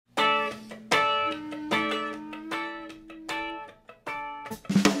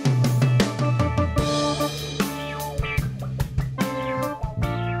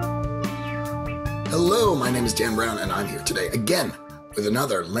name is Dan Brown, and I'm here today again with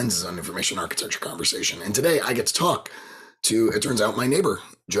another Lenses on Information Architecture conversation. And today I get to talk to, it turns out, my neighbor,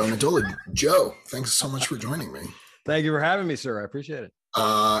 Joe Natoli. Joe, thanks so much for joining me. Thank you for having me, sir. I appreciate it.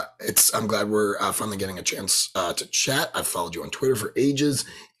 I'm glad we're finally getting a chance to chat. I've followed you on Twitter for ages,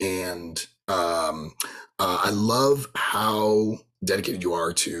 and I love how dedicated you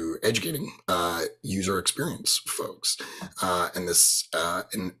are to educating user experience folks and this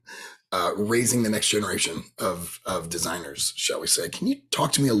and raising the next generation of designers, shall we say. Can you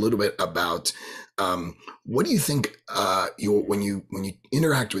talk to me a little bit about what do you think when you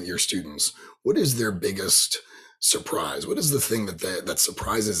interact with your students, what is their biggest surprise? What is the thing that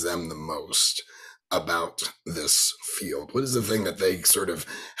surprises them the most about this field? What is the thing that they sort of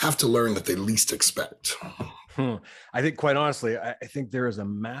have to learn that they least expect? I think, quite honestly, I think there is a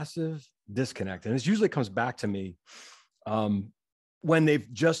massive disconnect, and it usually comes back to me when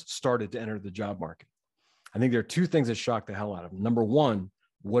they've just started to enter the job market. I think there are two things that shock the hell out of them. Number one,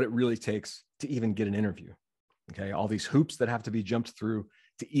 what it really takes to even get an interview. Okay, all these hoops that have to be jumped through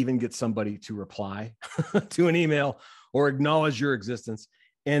to even get somebody to reply to an email or acknowledge your existence.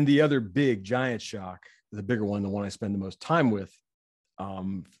 And the other big giant shock, the bigger one, the one I spend the most time with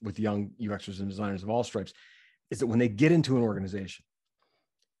young UXers and designers of all stripes, is that when they get into an organization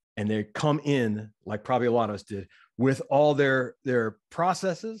and they come in, like probably a lot of us did, with all their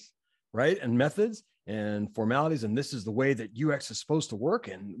processes, right, and methods and formalities, and this is the way that UX is supposed to work,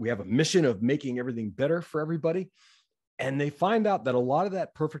 and we have a mission of making everything better for everybody. And they find out that a lot of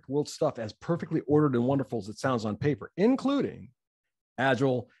that perfect world stuff, as perfectly ordered and wonderful as it sounds on paper, including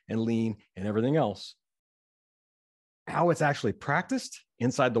agile and lean and everything else, how it's actually practiced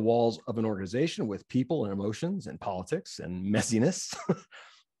inside the walls of an organization with people and emotions and politics and messiness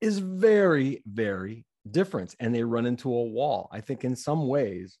is very, very different. And they run into a wall. I think in some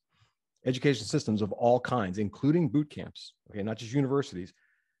ways, education systems of all kinds, including boot camps, okay, not just universities,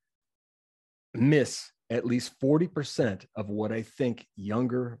 miss at least 40% of what I think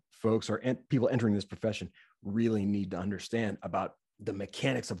younger folks or people entering this profession really need to understand about the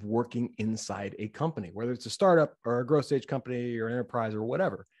mechanics of working inside a company, whether it's a startup or a growth stage company or enterprise or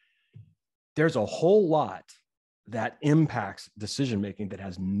whatever. There's a whole lot that impacts decision-making that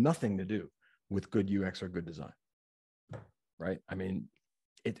has nothing to do with good UX or good design, right? I mean,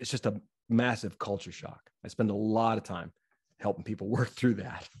 it's just a massive culture shock. I spend a lot of time helping people work through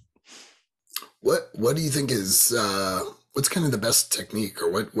that. What do you think is what's kind of the best technique,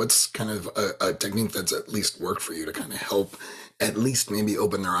 or what's kind of a technique that's at least worked for you to kind of help at least maybe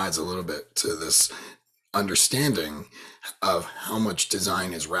open their eyes a little bit to this understanding of how much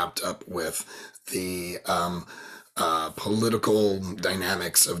design is wrapped up with the political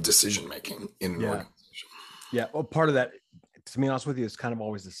dynamics of decision making in an organization? Yeah, well, part of that, to be honest with you, is kind of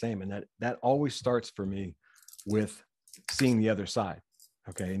always the same, and that always starts for me with seeing the other side.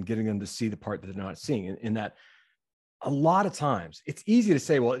 Okay, and getting them to see the part that they're not seeing. In that, a lot of times, it's easy to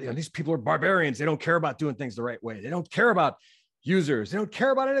say, well, these people are barbarians. They don't care about doing things the right way. They don't care about users. They don't care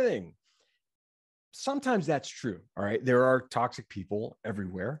about anything. Sometimes that's true, all right? There are toxic people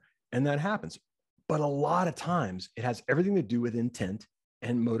everywhere, and that happens. But a lot of times, it has everything to do with intent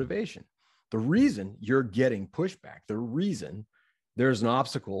and motivation. The reason you're getting pushback, the reason there's an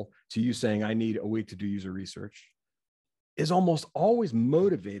obstacle to you saying, I need a week to do user research, is almost always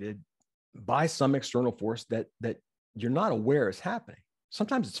motivated by some external force that you're not aware is happening.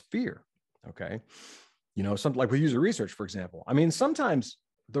 Sometimes it's fear, okay? Something like with user research, for example. I mean, sometimes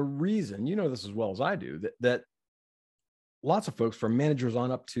the reason, this as well as I do, that lots of folks from managers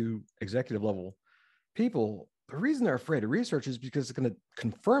on up to executive level people, the reason they're afraid of research is because it's going to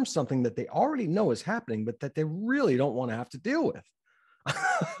confirm something that they already know is happening, but that they really don't want to have to deal with.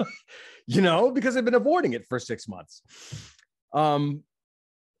 Because they've been avoiding it for 6 months.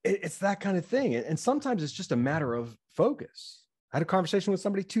 It's that kind of thing. And sometimes it's just a matter of focus. I had a conversation with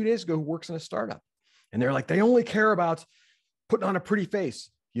somebody 2 days ago who works in a startup, and they're like, they only care about putting on a pretty face,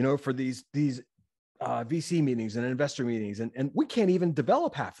 for these VC meetings and investor meetings. And we can't even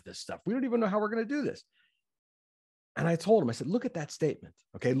develop half of this stuff. We don't even know how we're going to do this. And I told him, I said, look at that statement.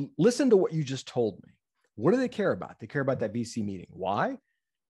 Okay. Listen to what you just told me. What do they care about? They care about that VC meeting. Why?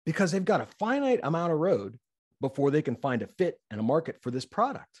 Because they've got a finite amount of road before they can find a fit and a market for this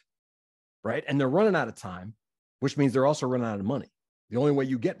product, right? And they're running out of time, which means they're also running out of money. The only way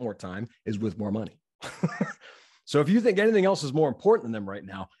you get more time is with more money. So if you think anything else is more important than them right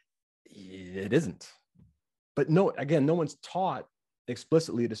now, it isn't. But no one's taught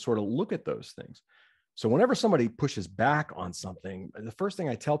explicitly to sort of look at those things. So whenever somebody pushes back on something, the first thing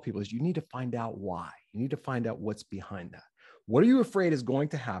I tell people is you need to find out why. You need to find out what's behind that. What are you afraid is going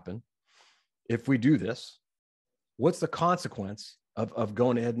to happen if we do this? what's the consequence of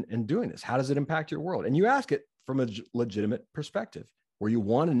going ahead and doing this? How does it impact your world? And you ask it from a legitimate perspective where you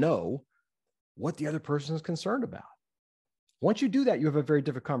want to know what the other person is concerned about. Once you do that, you have a very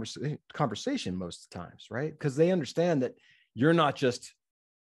different conversation most of the times, right? Because they understand that you're not just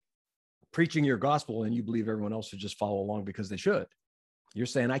preaching your gospel and you believe everyone else should just follow along because they should. You're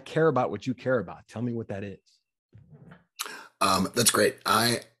saying, I care about what you care about. Tell me what that is. That's great.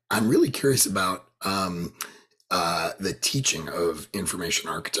 I'm really curious about the teaching of information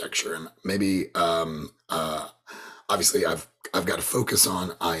architecture, and maybe obviously I've got to focus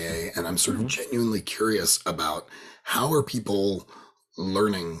on IA, and I'm sort of genuinely curious about how are people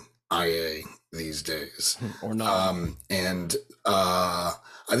learning IA these days, or not. And I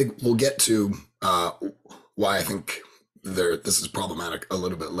think we'll get to why I think this is problematic a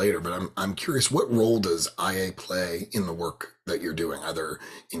little bit later, but I'm curious, what role does IA play in the work that you're doing, either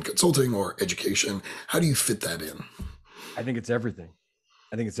in consulting or education? How do you fit that in? I think it's everything.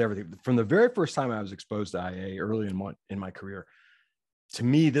 From the very first time I was exposed to IA early in my career, to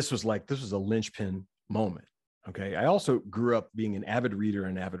me, this was a linchpin moment. Okay. I also grew up being an avid reader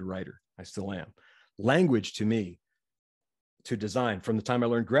and avid writer. I still am. Language to me, to design, from the time I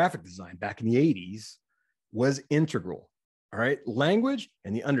learned graphic design back in the 80s, was integral. All right. Language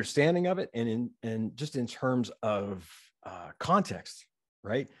and the understanding of it, and just in terms of context,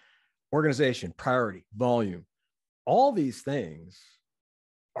 right? Organization, priority, volume, all these things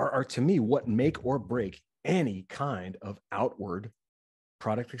are to me what make or break any kind of outward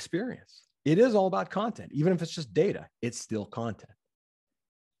product experience. It is all about content. Even if it's just data, it's still content.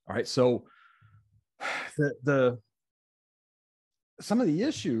 All right. So some of the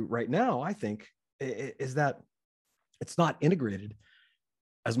issue right now, I think, is that it's not integrated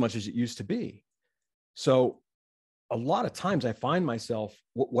as much as it used to be. So a lot of times I find myself,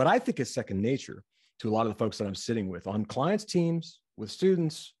 what I think is second nature to a lot of the folks that I'm sitting with on clients' teams, with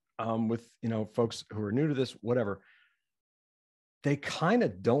students, with, folks who are new to this, whatever, they kind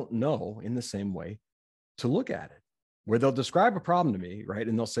of don't know in the same way to look at it, where they'll describe a problem to me, right?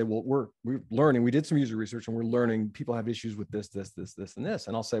 And they'll say, well, we're learning, we did some user research and we're learning people have issues with this, and this.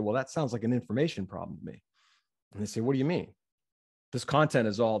 And I'll say, well, that sounds like an information problem to me. And they say, what do you mean? This content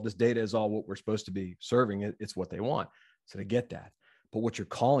is all, this data is all what we're supposed to be serving. It's what they want. So they get that. But what you're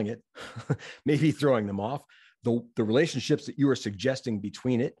calling it may be throwing them off. The relationships that you are suggesting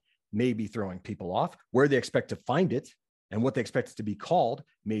between it may be throwing people off. Where they expect to find it and what they expect it to be called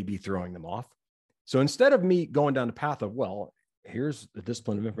may be throwing them off. So instead of me going down the path of, well, here's the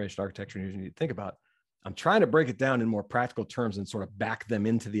discipline of information architecture and here's what you need to think about, I'm trying to break it down in more practical terms and sort of back them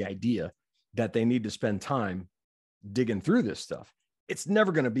into the idea that they need to spend time digging through this stuff. It's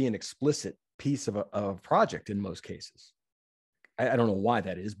never going to be an explicit piece of a project in most cases. I don't know why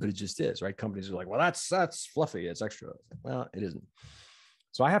that is, but it just is, right? Companies are like, well, that's fluffy. It's extra. Well, it isn't.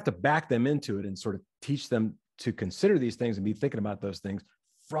 So I have to back them into it and sort of teach them to consider these things and be thinking about those things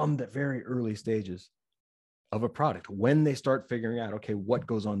from the very early stages of a product, when they start figuring out, okay, what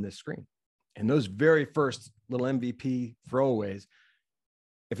goes on this screen? And those very first little MVP throwaways,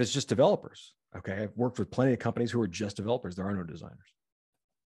 if it's just developers, okay, I've worked with plenty of companies who are just developers. There are no designers.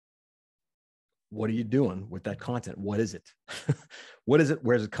 What are you doing with that content? What is it? What is it?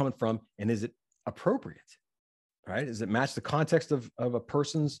 Where is it coming from? And is it appropriate? Right? Does it match the context of a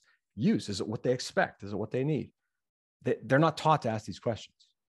person's use? Is it what they expect? Is it what they need? They're not taught to ask these questions.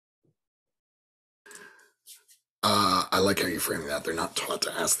 I like how you frame that. They're not taught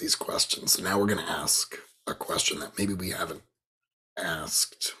to ask these questions. So now we're going to ask a question that maybe we haven't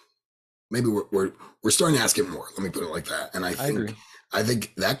asked. Maybe we're starting to ask it more. Let me put it like that. And I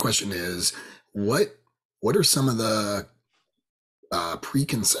think that question is, what are some of the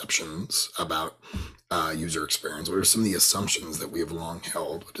preconceptions about user experience? What are some of the assumptions that we have long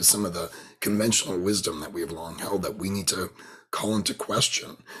held? What is some of the conventional wisdom that we have long held that we need to call into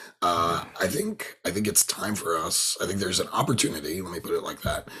question? I think it's time for us. I think there's an opportunity, let me put it like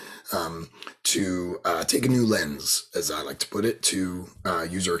that, to take a new lens, as I like to put it, to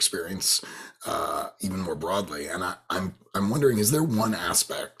user experience even more broadly. And I'm wondering, is there one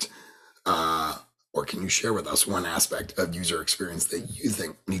aspect, or can you share with us one aspect of user experience that you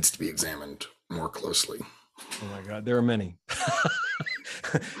think needs to be examined more closely? Oh my God, there are many.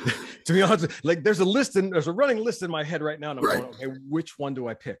 To be honest, like there's a running list in my head right now, and I'm going, okay, which one do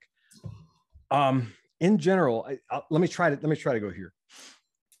I pick? In general, let me try to go here.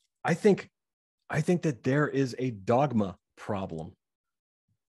 I think that there is a dogma problem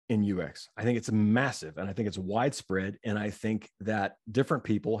in UX. I think it's massive, and I think it's widespread, and I think that different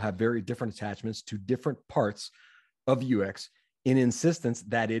people have very different attachments to different parts of UX in insistence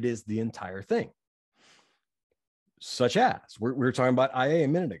that it is the entire thing. such as we were talking about IA a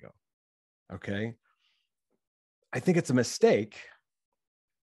minute ago. Okay. I think it's a mistake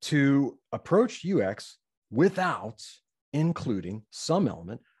to approach UX without including some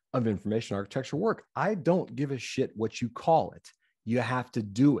element of information architecture work. I don't give a shit what you call it. You have to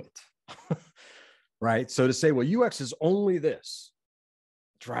do it. Right? So to say, well, UX is only this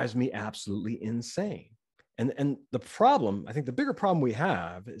drives me absolutely insane. And the problem, I think the bigger problem we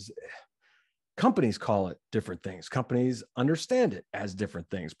have is companies call it different things. Companies understand it as different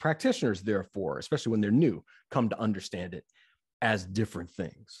things. Practitioners, therefore, especially when they're new, come to understand it as different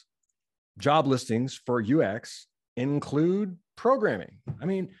things. Job listings for UX include programming. I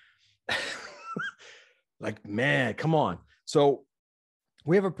mean, like, man, come on. So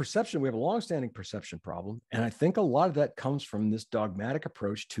we have a longstanding perception problem. And I think a lot of that comes from this dogmatic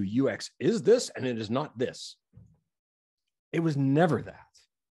approach to UX is this, and it is not this. It was never that.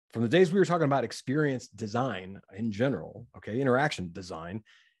 From the days we were talking about experience design in general, okay, interaction design,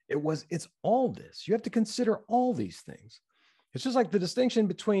 it's all this. You have to consider all these things. It's just like the distinction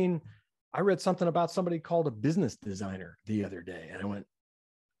between, I read something about somebody called a business designer the other day, and I went,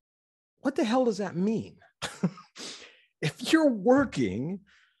 what the hell does that mean? If you're working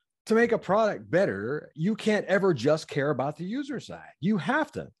to make a product better, you can't ever just care about the user side. You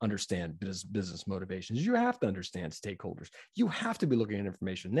have to understand business motivations. You have to understand stakeholders. You have to be looking at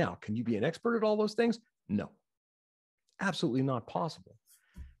information. Now, can you be an expert at all those things? No, absolutely not possible.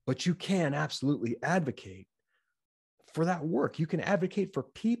 But you can absolutely advocate for that work. You can advocate for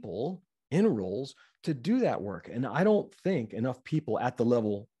people in roles to do that work. And I don't think enough people at the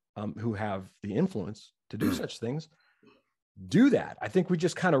level who have the influence to do such things do that. I think we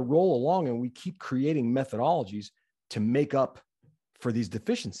just kind of roll along and we keep creating methodologies to make up for these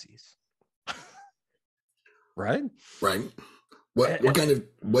deficiencies. Right? Right. What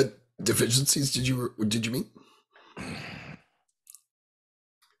deficiencies did you mean?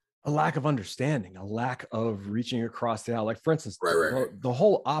 A lack of understanding, a lack of reaching across the aisle. Like, for instance, Right. The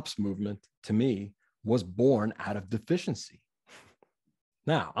whole ops movement to me was born out of deficiency.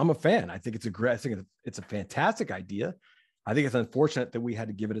 Now, I'm a fan. I think it's a fantastic idea. I think it's unfortunate that we had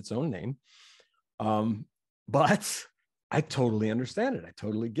to give it its own name. But I totally understand it. I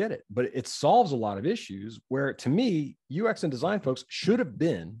totally get it. But it solves a lot of issues where, to me, UX and design folks should have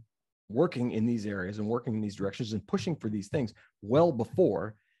been working in these areas and working in these directions and pushing for these things well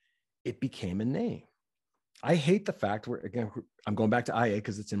before it became a name. I hate the fact where, again, I'm going back to IA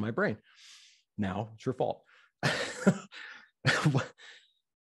because it's in my brain. Now, it's your fault.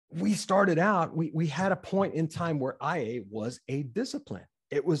 We started out, we had a point in time where IA was a discipline.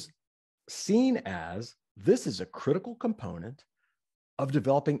 It was seen as, this is a critical component of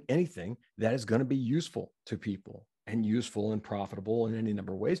developing anything that is going to be useful to people and useful and profitable in any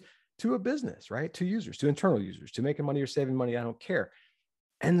number of ways to a business, right? To users, to internal users, to making money or saving money. I don't care.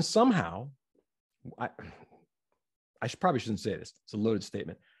 And somehow, I probably shouldn't say this. It's a loaded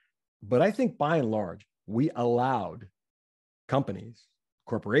statement. But I think by and large, we allowed companies,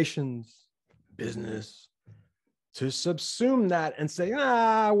 corporations, business to subsume that and say,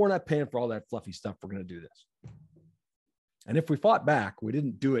 we're not paying for all that fluffy stuff. We're going to do this. And if we fought back, we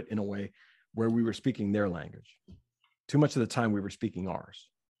didn't do it in a way where we were speaking their language. Too much of the time we were speaking ours.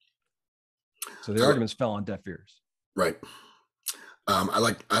 So the arguments fell on deaf ears. Right. I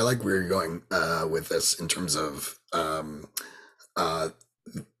like where you're going with this in terms of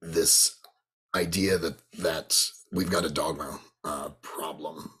this idea that we've got a dogma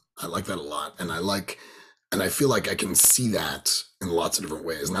problem. I like that a lot, and I feel like I can see that in lots of different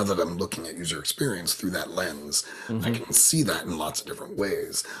ways. Now that I'm looking at user experience through that lens, I can see that in lots of different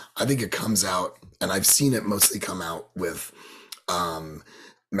ways. I think it comes out, and I've seen it mostly come out with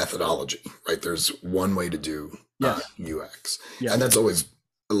methodology, right? There's one way to do UX, and that's always,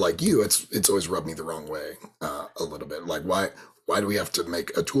 like you, it's always rubbed me the wrong way a little bit. Like, why do we have to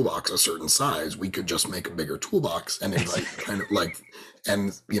make a toolbox a certain size? We could just make a bigger toolbox and invite kind of like,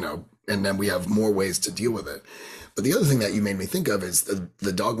 and then we have more ways to deal with it. But the other thing that you made me think of is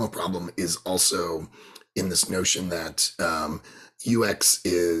the dogma problem is also in this notion that UX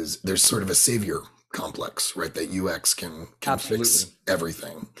there's sort of a savior complex, right? That UX can fix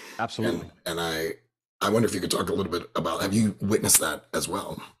everything. Absolutely. And I wonder if you could talk a little bit about, have you witnessed that as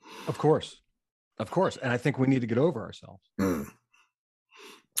well? Of course. And I think we need to get over ourselves.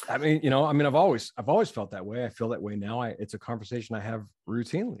 I mean, I've always felt that way. I feel that way now. It's a conversation I have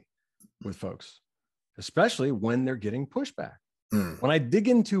routinely with folks, especially when they're getting pushback. When I dig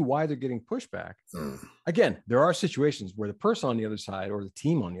into why they're getting pushback, again, there are situations where the person on the other side, or the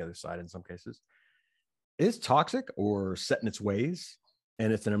team on the other side in some cases, is toxic or set in its ways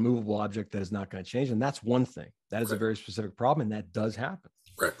and it's an immovable object that is not going to change. And that's one thing. That is a very specific problem, and that does happen.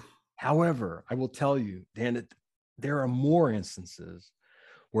 Right. However, I will tell you, Dan, there are more instances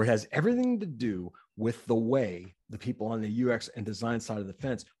where it has everything to do with the way the people on the UX and design side of the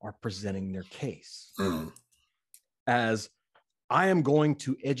fence are presenting their case. As I am going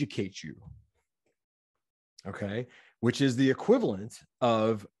to educate you, okay, which is the equivalent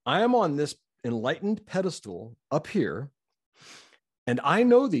of I am on this enlightened pedestal up here, and I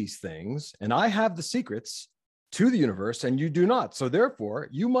know these things, and I have the secrets to the universe, and you do not. So therefore,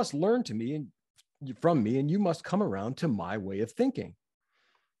 you must learn from me, and you must come around to my way of thinking.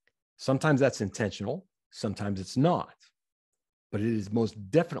 Sometimes that's intentional, sometimes it's not, but it is most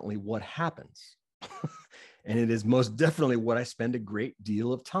definitely what happens. And it is most definitely what I spend a great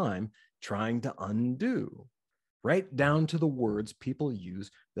deal of time trying to undo, right down to the words people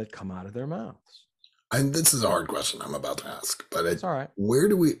use that come out of their mouths. And this is a hard question I'm about to ask, but it's all right. Where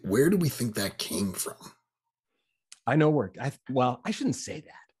do we think that came from? I know where. Well, I shouldn't say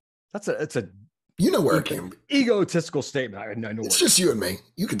that. It's a you know where it came. Egotistical statement. I know. It's just you and me.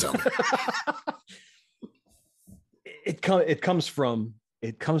 You can tell me. It comes from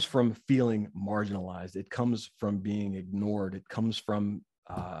feeling marginalized. It comes from being ignored. It comes from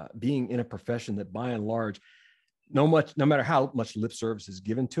being in a profession that, by and large, no matter how much lip service is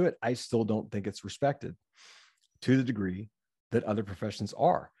given to it, I still don't think it's respected to the degree that other professions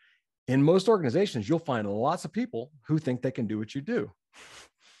are. In most organizations, you'll find lots of people who think they can do what you do.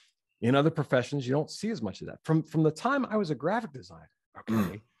 In other professions, you don't see as much of that. From the time I was a graphic designer,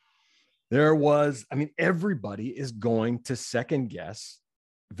 okay, there was, everybody is going to second guess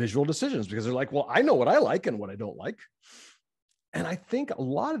visual decisions because they're like, well, I know what I like and what I don't like. And I think a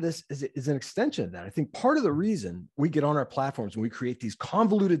lot of this is an extension of that. I think part of the reason we get on our platforms and we create these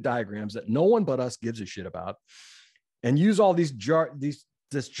convoluted diagrams that no one but us gives a shit about and use all this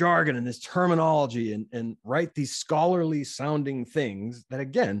jargon and this terminology and write these scholarly sounding things that,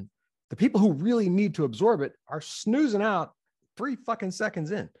 again, the people who really need to absorb it are snoozing out 3 fucking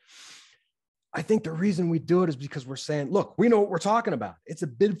seconds in. I think the reason we do it is because we're saying, look, we know what we're talking about. It's a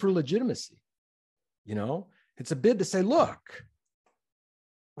bid for legitimacy. It's a bid to say, look,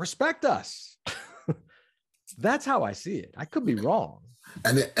 respect us. That's how I see it. I could be wrong.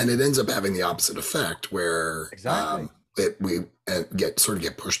 And it ends up having the opposite effect where exactly. We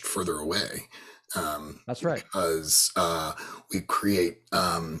get pushed further away. That's right. Because we create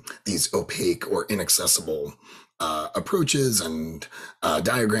these opaque or inaccessible approaches and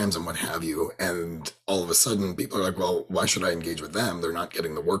diagrams and what have you. And all of a sudden people are like, well, why should I engage with them? They're not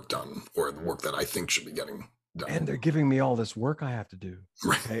getting the work done, or the work that I think should be getting done. And they're giving me all this work I have to do.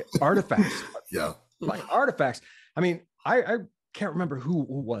 Okay? Artifacts. Yeah. Like artifacts. I can't remember who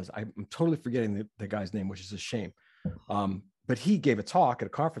was. I'm totally forgetting the guy's name, which is a shame. But he gave a talk at a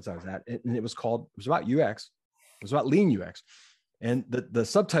conference I was at, and it was about UX. It was about lean UX. And the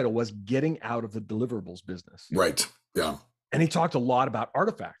subtitle was Getting Out of the Deliverables Business. Right. Yeah. And he talked a lot about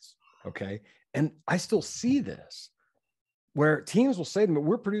artifacts. Okay. And I still see this where teams will say to me,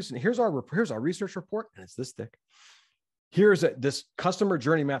 we're producing, here's our research report, and it's this thick. Here's this customer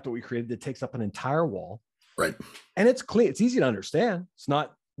journey map that we created that takes up an entire wall. Right. And it's clean. It's easy to understand.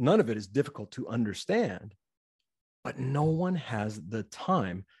 None of it is difficult to understand, but no one has the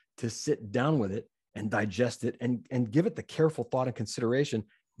time to sit down with it and digest it and give it the careful thought and consideration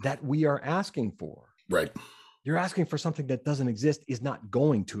that we are asking for. Right. You're asking for something that doesn't exist, is not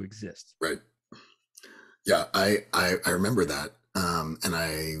going to exist. Right. Yeah, I remember that. And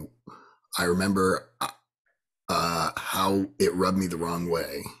I remember how it rubbed me the wrong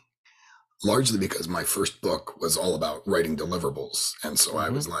way, largely because my first book was all about writing deliverables. And so I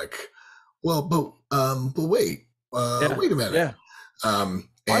was like, well, but wait, wait a minute. Yeah.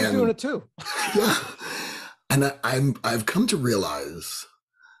 I'm doing it too. Yeah. And I've come to realize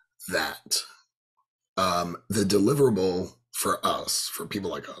that the deliverable for us, for people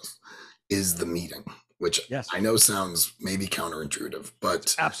like us, is the meeting, which I know sounds maybe counterintuitive, but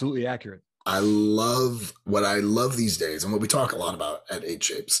it's absolutely accurate. I love these days, and what we talk a lot about at 8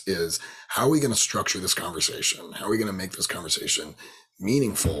 Shapes is how are we going to structure this conversation? How are we going to make this conversation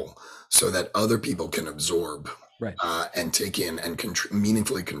meaningful so that other people can absorb and take in and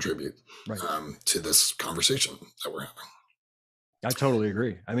meaningfully contribute to this conversation that we're having? I totally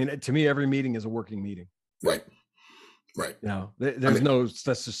agree. To me, every meeting is a working meeting. Right. There's no, let's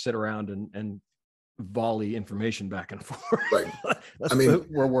just sit around and volley information back and forth. Right.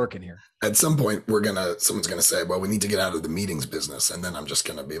 We're working here. At some point, someone's gonna say, well, we need to get out of the meetings business. And then I'm just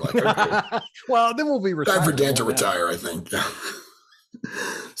gonna be like, okay. Well, then we'll be retired. Time for Dan to retire, I think.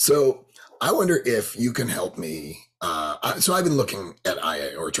 So I wonder if you can help me. So I've been looking at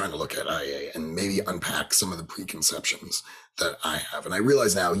IA, or trying to look at IA, and maybe unpack some of the preconceptions that I have. And I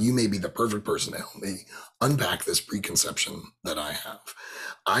realize now you may be the perfect person to help me unpack this preconception that I have.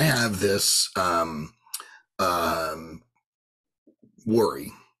 I have this um,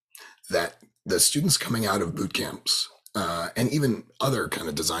 worry that the students coming out of boot camps, and even other kind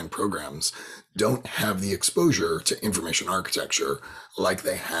of design programs, don't have the exposure to information architecture like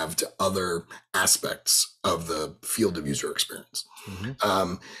they have to other aspects of the field of user experience.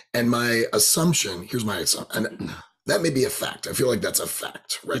 And my assumption, here's my assumption, and that may be a fact. I feel like that's a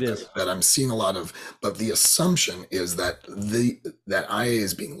fact, right? It is. That I'm seeing a lot of, but the assumption is that that IA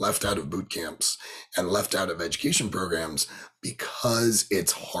is being left out of boot camps and left out of education programs because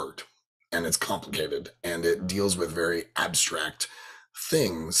it's hard and it's complicated and it deals with very abstract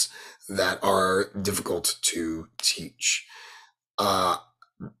things that are difficult to teach. I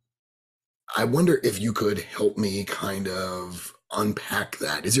wonder if you could help me kind of unpack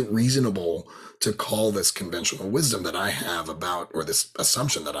that. Is it reasonable to call this conventional wisdom that I have about, or this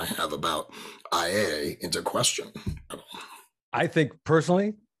assumption that I have about IA, into question? I think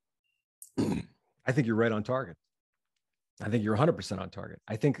personally, I think you're right on target. I think you're 100% on target.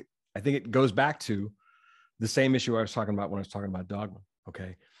 I think it goes back to the same issue I was talking about when I was talking about dogma.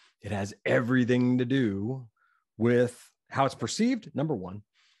 Okay. It has everything to do with how it's perceived, number one.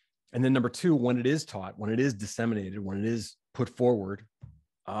 And then number two, when it is taught, when it is disseminated, when it is put forward,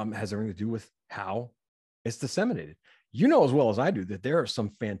 has everything to do with how it's disseminated. You know as well as I do that there are some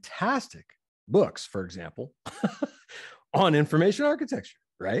fantastic books, for example, on information architecture,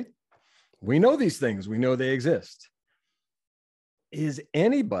 right? We know these things. We know they exist. Is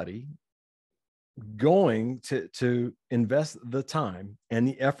anybody going to invest the time and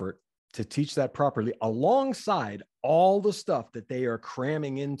the effort to teach that properly alongside all the stuff that they are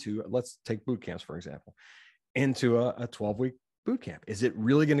cramming into? Let's take boot camps, for example, into a 12-week boot camp. Is it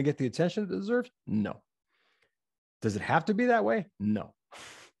really going to get the attention it deserves? No. Does it have to be that way? No.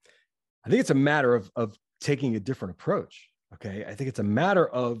 I think it's a matter of taking a different approach. Okay. I think it's a matter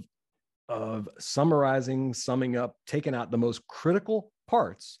of summarizing, summing up, taking out the most critical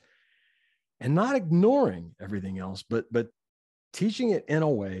parts and not ignoring everything else, but teaching it in a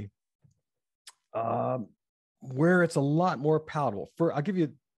way where it's a lot more palatable. I'll give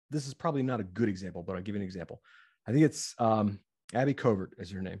you, this is probably not a good example, but I'll give you an example. I think it's Abby Covert is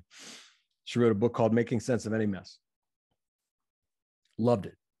her name. She wrote a book called Making Sense of Any Mess. Loved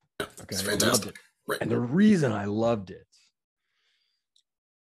it. Okay. It's fantastic. Right. And the reason I loved it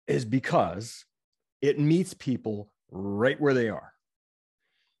is because it meets people right where they are.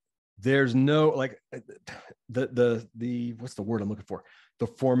 There's no, like, the what's the word I'm looking for? The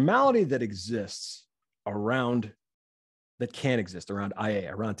formality that exists around, that can exist around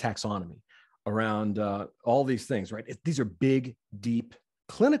IA, around taxonomy, around all these things, right? These are big, deep,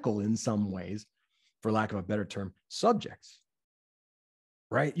 clinical in some ways, for lack of a better term, subjects,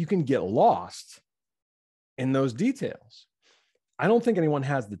 right? You can get lost in those details. I don't think anyone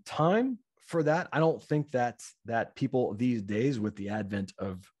has the time for that. I don't think that people these days, with the advent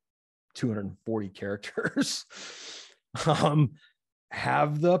of 240 characters,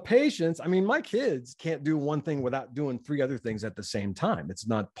 have the patience. I mean, my kids can't do one thing without doing three other things at the same time. It's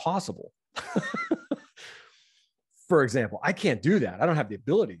not possible. For example, I can't do that. I don't have the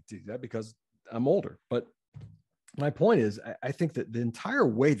ability to do that because I'm older. But my point is, I think that the entire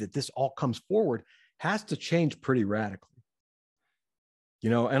way that this all comes forward has to change pretty radically. You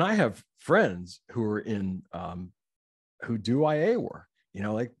know, and I have friends who are in, who do IA work, you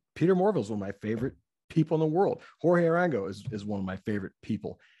know, like Peter Morville is one of my favorite people in the world. Jorge Arango is one of my favorite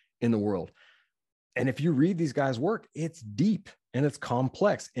people in the world. And if you read these guys' work, it's deep and it's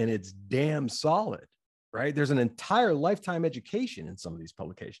complex and it's damn solid, right? There's an entire lifetime education in some of these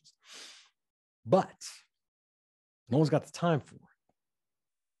publications, but no one's got the time for it.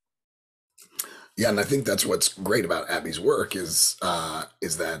 Yeah, and I think that's what's great about Abby's work is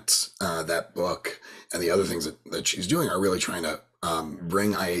that that book and the other things that she's doing are really trying to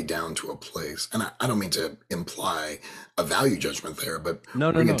bring IA down to a place. And I don't mean to imply a value judgment there, but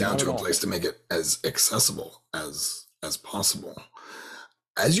bring it down to a place to make it as accessible as possible.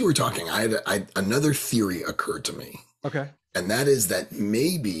 As you were talking, another theory occurred to me. Okay. And that is that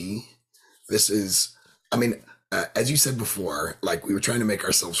maybe this is, I mean, as you said before, like we were trying to make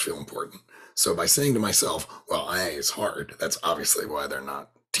ourselves feel important. So by saying to myself, well, IA is hard, that's obviously why they're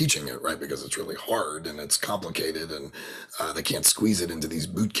not teaching it, right? Because it's really hard and it's complicated and they can't squeeze it into these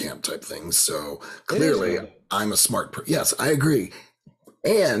boot camp type things. So clearly I'm a smart person. Yes, I agree.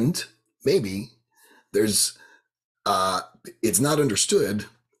 And maybe there's, it's not understood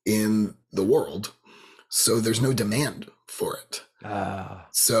in the world. So there's no demand for it. Ah,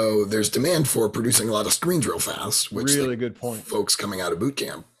 So there's demand for producing a lot of screens real fast, which really the good point. folks coming out of boot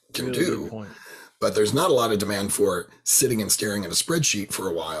camp can Really good do. point. But there's not a lot of demand for sitting and staring at a spreadsheet for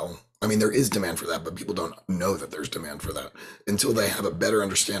a while. I mean, there is demand for that, but people don't know that there's demand for that until they have a better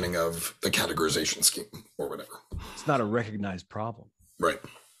understanding of the categorization scheme or whatever. It's not a recognized problem. Right.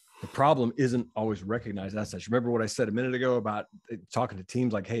 The problem isn't always recognized as such. Remember what I said a minute ago about talking to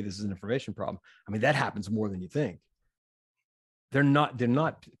teams like, hey, this is an information problem. I mean, that happens more than you think.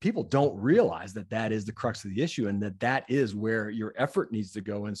 People don't realize that that is the crux of the issue, and that is where your effort needs to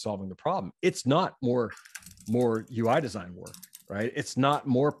go in solving the problem. It's not more UI design work, right? It's not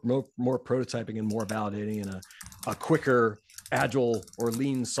more prototyping and more validating and a quicker agile or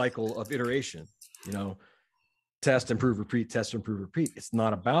lean cycle of iteration, test, improve, repeat, test, improve, repeat. It's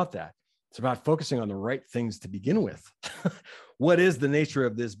not about that. It's about focusing on the right things to begin with. What is the nature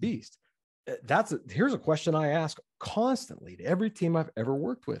of this beast? Here's a question I ask constantly to every team I've ever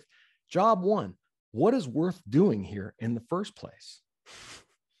worked with. Job one, what is worth doing here in the first place?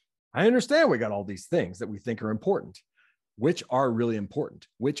 I understand we got all these things that we think are important. Which are really important?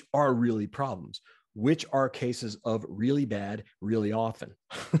 Which are really problems? Which are cases of really bad, really often?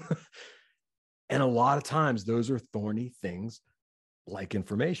 And a lot of times those are thorny things like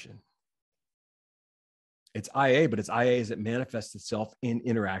information. It's IA, but it's IA as it manifests itself in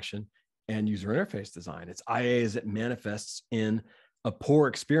interaction and user interface design. It's IA as it manifests in a poor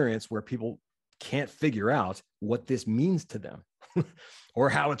experience where people can't figure out what this means to them or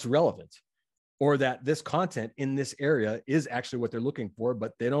how it's relevant, or that this content in this area is actually what they're looking for,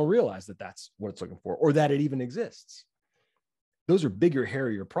 but they don't realize that that's what it's looking for, or that it even exists. Those are bigger,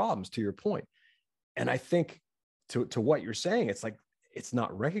 hairier problems, to your point. And I think to what you're saying, it's like, it's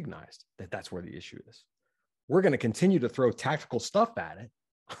not recognized that that's where the issue is. We're going to continue to throw tactical stuff at it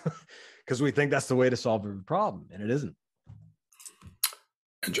because we think that's the way to solve the problem, and it isn't.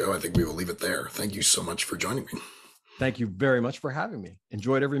 And Joe, I think we will leave it there. Thank you so much for joining me. Thank you very much for having me.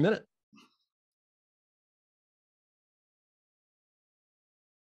 Enjoyed every minute.